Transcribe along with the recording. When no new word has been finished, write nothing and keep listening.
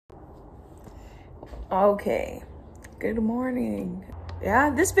Okay, good morning. Yeah,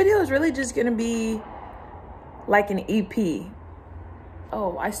 this video is really just gonna be like an EP.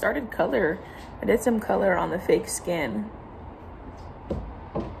 Oh, I started color. I did some color on the fake skin.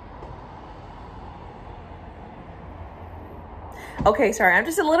 Okay, sorry, I'm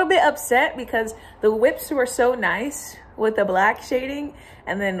just a little bit upset because the whips were so nice with the black shading,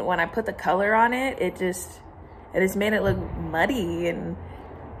 and then when I put the color on it, it just made it look muddy. And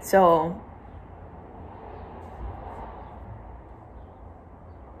so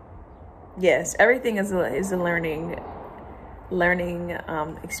yes, everything is a learning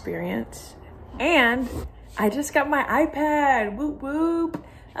experience. And I just got my iPad, whoop whoop.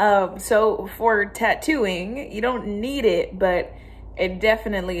 So for tattooing, you don't need it, but it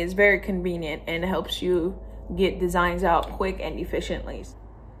definitely is very convenient and helps you get designs out quick and efficiently.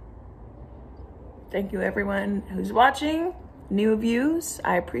 Thank you everyone who's watching, new views.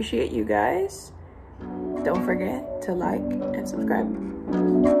 I appreciate you guys. Don't forget to like and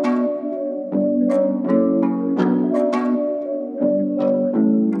subscribe.